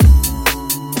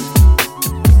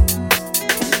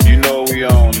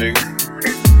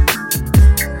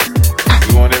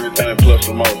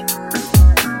promotion.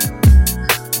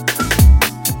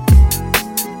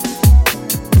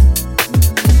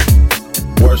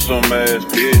 Work some ass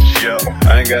bitch, yeah.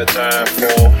 I ain't got time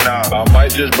for. Nah, I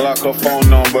might just block her phone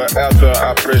number after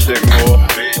I press ignore.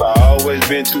 I always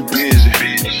been too busy,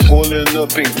 pulling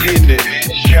up and getting it,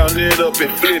 counting it up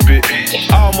and flip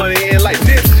it. All money in like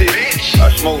Nipsey. I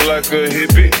smoke like a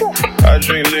hippie, I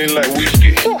drink lean like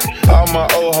whiskey. All my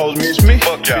old hoes miss me.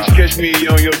 Bitch, catch me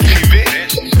on your TV.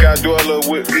 Sky dweller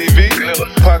with BV,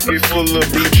 pocket full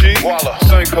of blue cheese.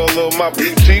 Same color of my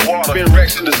boutique. Been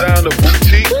racks in design of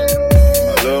boutique.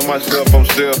 Love myself, I'm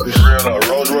selfish. A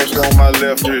Rolls Royce on my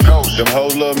left wrist. Them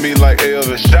hoes love me like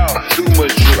Elvis. Too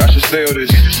much drip, I should sell this.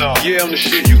 Yeah, I'm the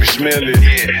shit, you can smell it.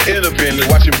 In a Bentley,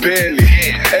 watching Bentley.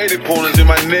 80 pointers in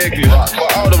my necklace. For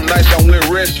all them nights I went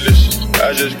restless.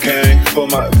 I just came for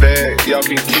my bag, y'all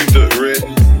can keep the rest.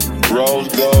 Rose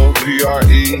gold,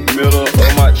 PRE, middle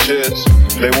of my chest.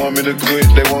 They want me to quit,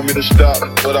 they want me to stop,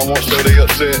 but I won't, so they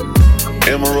upset.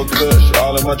 Emerald cuts,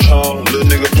 all in my trunk. Little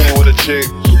nigga playing with a chick.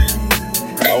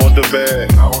 I want the bag,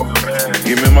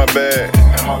 give me my bag,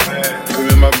 give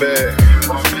me my bag,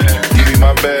 give me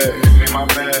my bag,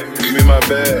 give me my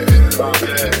bag.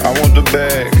 I want the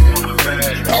bag,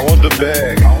 I want the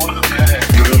bag,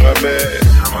 give me my bag.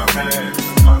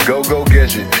 Go, go,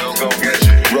 get it,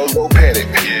 Rose gold paddock.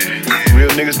 Real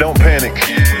niggas don't panic.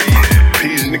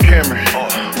 Peas in the camera,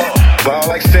 ball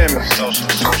like salmon.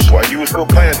 While you was still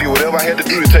playing, did whatever I had to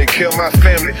do to take care of my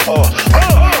family.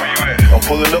 I'm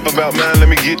pulling up about mine, let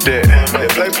me get that.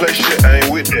 That play shit, I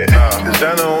ain't with that.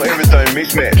 Designer on everything,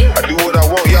 mix match. I do what I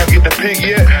want, y'all get the pig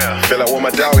yet? Feel like when my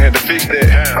dog had to fix that.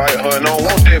 Fight her and I don't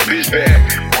want that bitch back.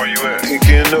 Where you at?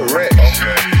 Kicking the racks.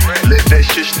 Let that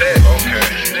shit stack.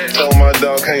 Told my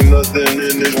dog ain't nothing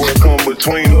in this world come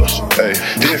between us. Ay,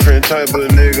 different type of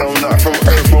nigga, I'm not from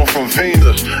Earth, I'm from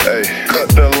Venus. Ay,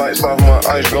 cut the lights off, my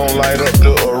ice gon' light up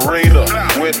the arena.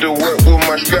 Went to work with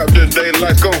my scrap today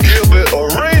like on Gilbert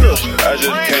Arenas. I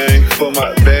just came for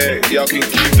my bag, y'all can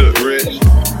keep the rest.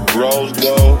 Rose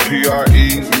gold,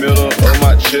 PRE, middle of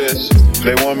my chest.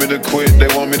 They want me to quit, they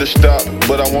want me to stop,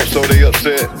 but I won't, so they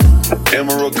upset.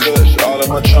 Emerald cuts, all in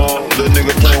my trunk. Little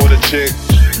nigga playing with a chick.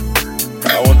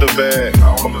 I want the bag,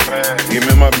 give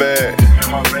me my bag,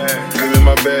 give me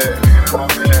my bag,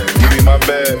 give me my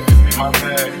bag,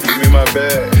 give me my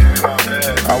bag.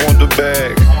 I want the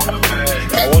bag,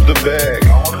 I want the bag,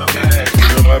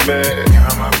 give me my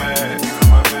bag.